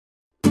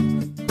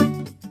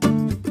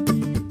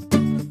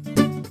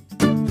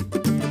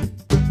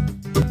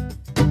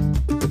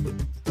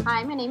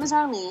name is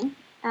Arlene,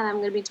 and I'm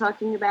going to be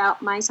talking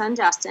about my son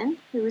Justin,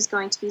 who is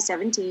going to be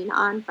 17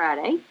 on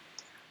Friday.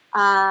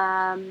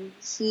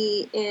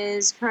 He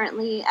is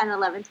currently an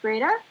 11th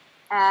grader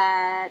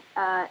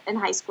in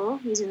high school.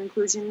 He's an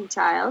inclusion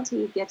child.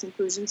 He gets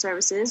inclusion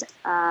services.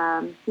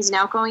 He's an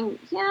outgoing,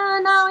 he's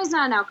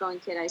not an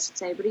outgoing kid, I should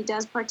say, but he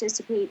does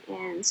participate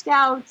in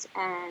scouts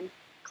and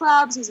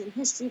clubs. He's in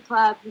history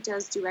club. He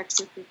does do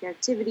extracurricular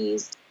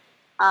activities.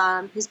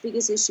 His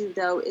biggest issue,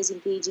 though, is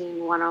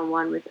engaging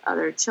one-on-one with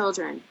other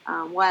children.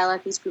 While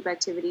at these group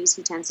activities,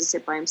 he tends to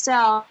sit by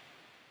himself.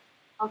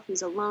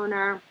 He's a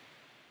loner,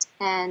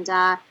 and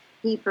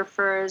he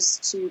prefers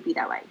to be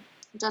that way.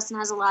 Justin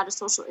has a lot of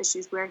social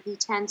issues where he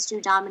tends to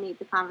dominate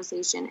the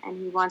conversation,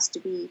 and he wants to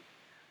be,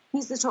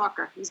 he's the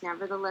talker. He's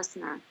never the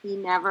listener. He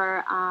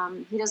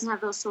doesn't have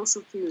those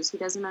social cues. He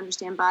doesn't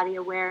understand body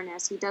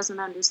awareness. He doesn't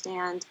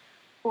understand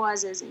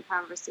pauses in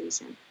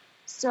conversation.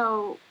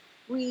 So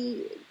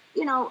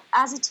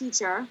as a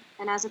teacher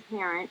and as a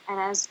parent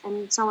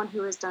and someone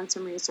who has done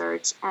some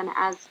research and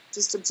as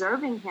just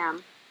observing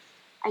him,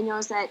 I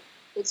know that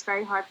it's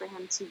very hard for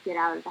him to get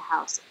out of the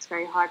house. It's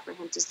very hard for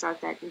him to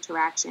start that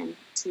interaction,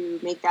 to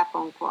make that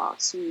phone call,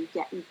 to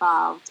get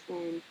involved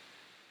in,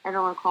 I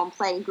don't want to call them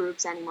play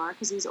groups anymore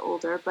because he's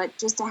older, but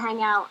just to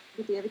hang out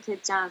with the other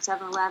kids down at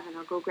 7-Eleven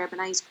or go grab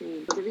an ice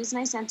cream. But the reason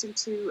I sent him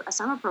to a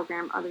summer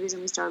program, or the reason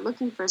we started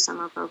looking for a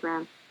summer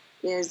program,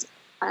 is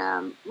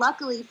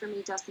luckily for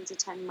me, Justin's a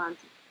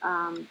 10-month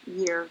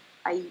year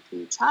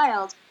IEP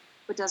child,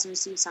 but doesn't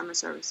receive summer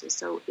services.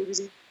 So it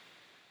was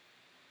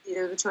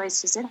either the choice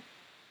to sit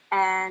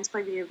and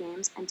play video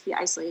games and to be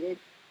isolated,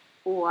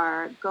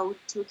 or go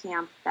to a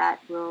camp that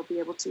will be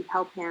able to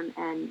help him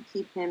and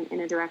keep him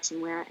in a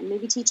direction where, and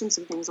maybe teach him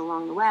some things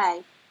along the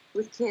way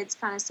with kids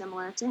kind of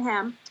similar to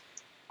him,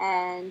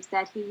 and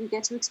that he would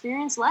get to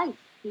experience life.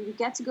 He would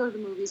get to go to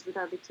the movies with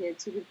other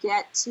kids. He would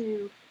get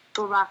to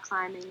go rock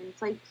climbing and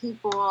play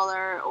p-ball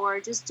or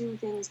just do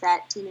things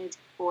that teenage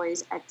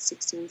boys at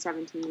 16,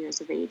 17 years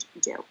of age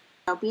do.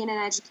 Being an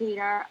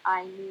educator,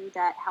 I knew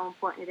that how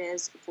important it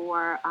is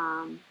for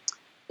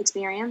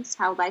experience,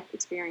 how life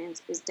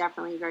experience is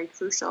definitely very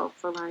crucial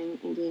for learning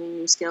and gaining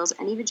new skills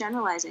and even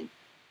generalizing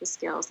the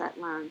skills that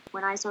learn.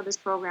 When I saw this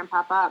program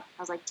pop up,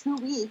 I was like, 2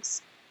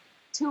 weeks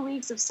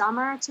of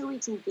summer, 2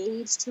 weeks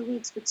engaged, 2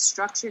 weeks with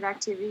structured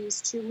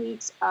activities, 2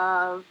 weeks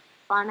of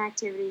fun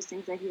activities,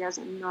 things that he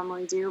doesn't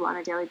normally do on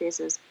a daily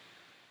basis.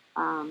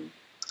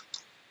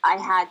 I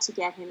had to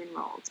get him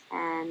enrolled,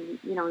 and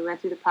we went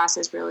through the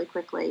process really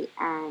quickly,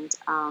 and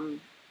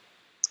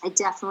I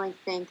definitely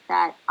think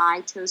that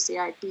I chose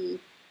CIP,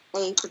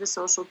 A, for the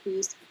social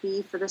piece,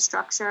 B, for the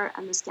structure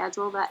and the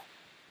schedule that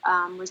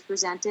was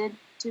presented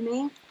to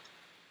me.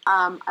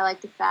 I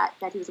like the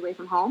fact that he was away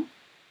from home.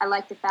 I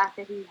like the fact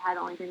that he had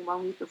only been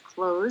 1 week of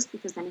clothes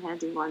because then he had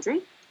to do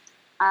laundry.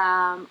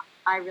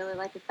 I really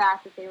like the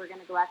fact that they were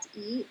going to go out to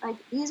eat. Like,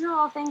 these are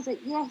all things that,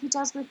 he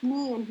does with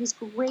me, and he's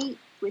great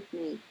with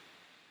me.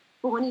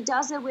 But when he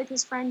does it with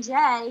his friend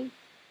Jay,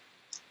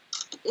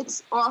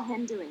 it's all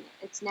him doing it.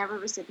 It's never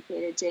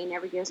reciprocated. Jay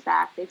never gives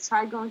back. They've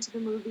tried going to the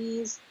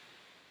movies.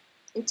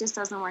 It just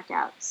doesn't work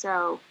out.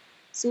 So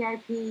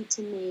CIP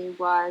to me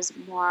was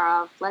more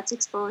of, let's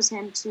expose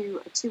him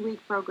to a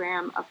 2-week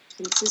program of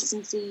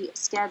consistency,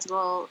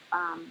 schedule,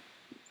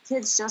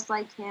 kids just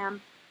like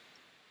him,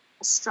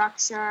 a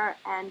structure,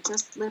 and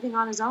just living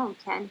on his own.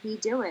 Can he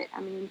do it?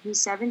 I mean,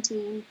 he's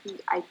 17.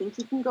 I think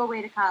he can go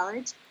away to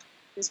college.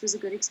 This was a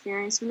good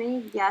experience for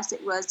me. Yes,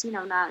 it was,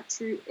 not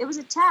true. It was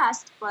a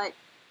test, but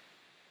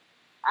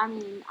I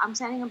mean, I'm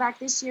sending him back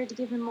this year to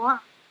give him more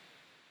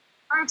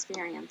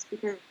experience,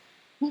 because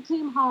he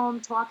came home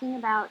talking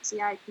about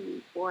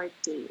CIP for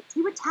days.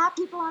 He would tap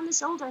people on the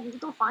shoulder. He would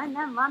go find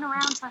them, run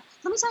around.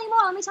 Let me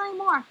tell you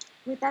more.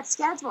 With that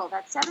schedule,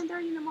 that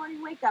 7:30 in the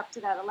morning wake up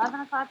to that 11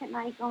 o'clock at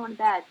night going to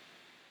bed,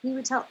 he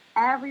would tell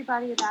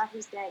everybody about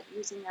his day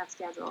using that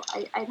schedule.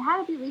 I'd had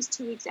to be at least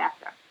 2 weeks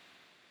after.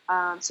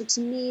 So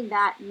to me,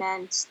 that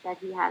meant that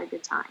he had a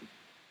good time.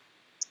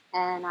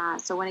 And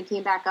so when it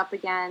came back up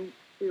again,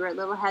 we were a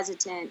little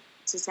hesitant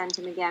to send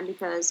him again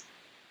because,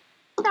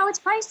 it's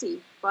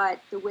pricey.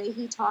 But the way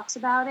he talks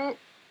about it,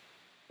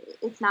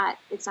 it's not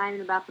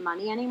even about the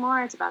money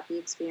anymore. It's about the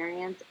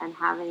experience and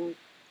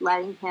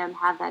letting him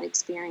have that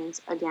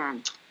experience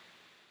again.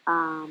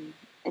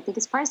 I think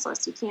it's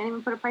priceless. You can't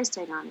even put a price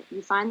tag on it.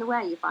 You find the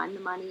way, you find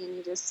the money, and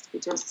you just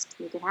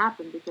make it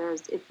happen.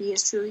 Because if he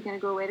is truly going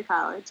to go away to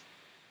college,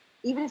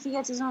 even if he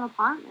gets his own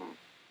apartment,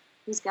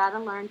 he's got to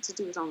learn to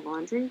do his own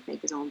laundry,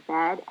 make his own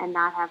bed, and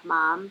not have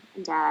mom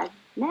and dad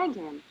nag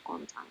him all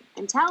the time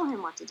and tell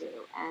him what to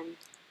do, and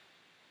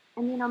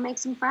make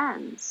some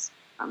friends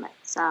from it.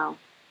 So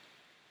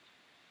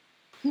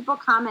people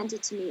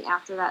commented to me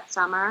after that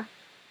summer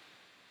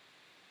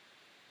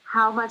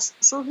how much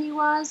social he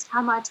was,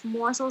 how much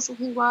more social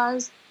he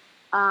was.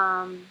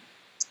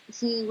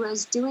 He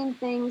was doing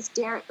things,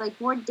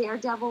 more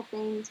daredevil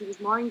things. He was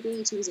more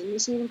engaged. He was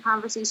initiating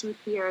conversation with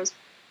peers.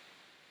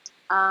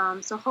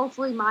 So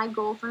hopefully my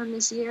goal for him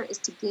this year is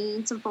to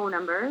gain some phone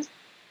numbers,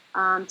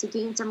 to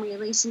gain some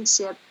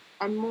relationship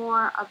and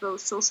more of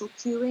those social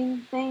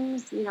cueing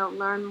things,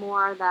 learn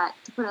more that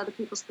to put other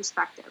people's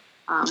perspective.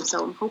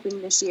 So I'm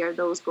hoping this year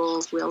those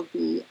goals will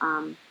be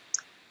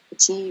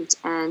achieved,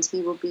 and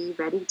he will be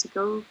ready to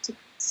go to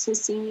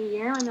his senior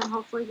year, and then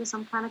hopefully to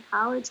some kind of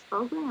college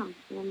program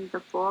in the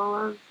fall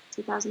of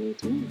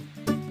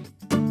 2018.